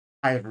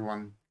Hi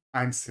everyone,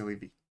 I'm Silly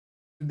V.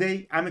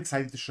 Today I'm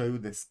excited to show you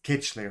the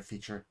sketch layer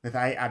feature that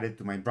I added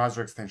to my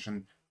browser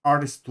extension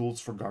Artist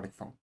Tools for Gartic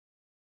Phone.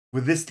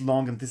 With this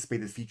long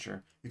anticipated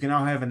feature, you can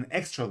now have an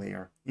extra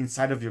layer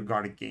inside of your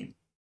Gartic game.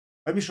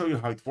 Let me show you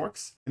how it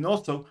works and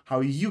also how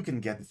you can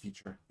get the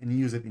feature and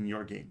use it in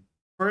your game.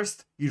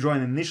 First, you draw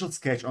an initial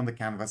sketch on the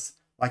canvas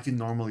like you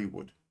normally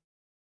would.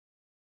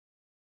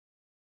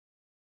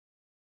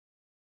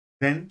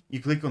 Then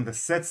you click on the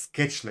Set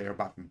Sketch Layer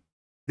button.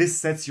 This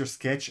sets your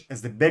sketch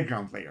as the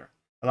background layer,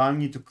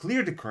 allowing you to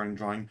clear the current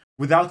drawing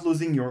without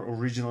losing your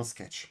original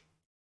sketch.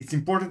 It's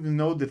important to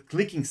note that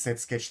clicking Set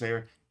Sketch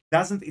Layer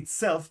doesn't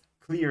itself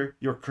clear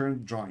your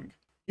current drawing.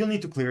 You'll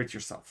need to clear it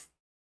yourself.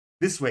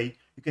 This way,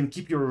 you can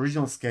keep your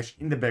original sketch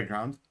in the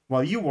background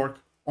while you work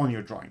on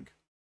your drawing.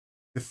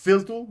 The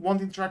Fill tool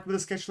won't interact with the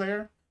sketch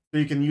layer, so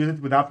you can use it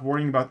without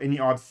worrying about any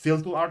odd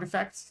Fill tool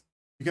artifacts.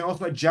 You can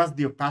also adjust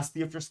the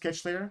opacity of your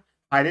sketch layer,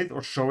 hide it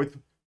or show it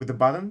with the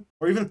button,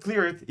 or even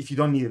clear it if you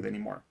don't need it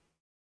anymore.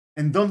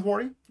 And don't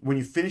worry, when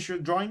you finish your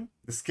drawing,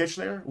 the sketch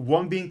layer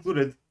won't be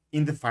included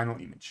in the final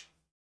image.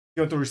 If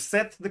you want to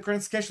reset the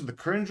current sketch to the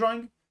current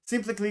drawing,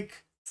 simply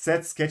click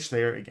Set Sketch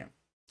Layer again.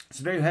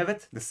 So there you have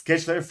it, the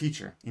sketch layer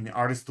feature in the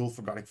Artist Tool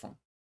for Gartic Phone.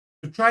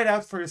 To try it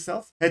out for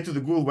yourself, head to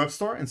the Google Web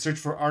Store and search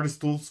for Artist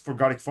Tools for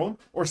Gartic Phone,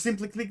 or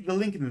simply click the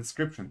link in the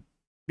description.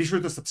 Be sure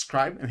to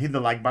subscribe and hit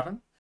the like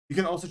button. You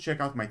can also check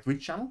out my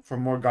Twitch channel for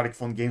more Gartic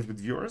Phone games with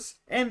viewers,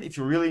 and if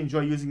you really enjoy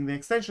using the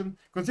extension,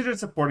 consider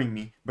supporting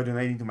me by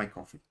donating to my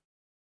Ko-fi.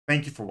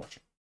 Thank you for watching.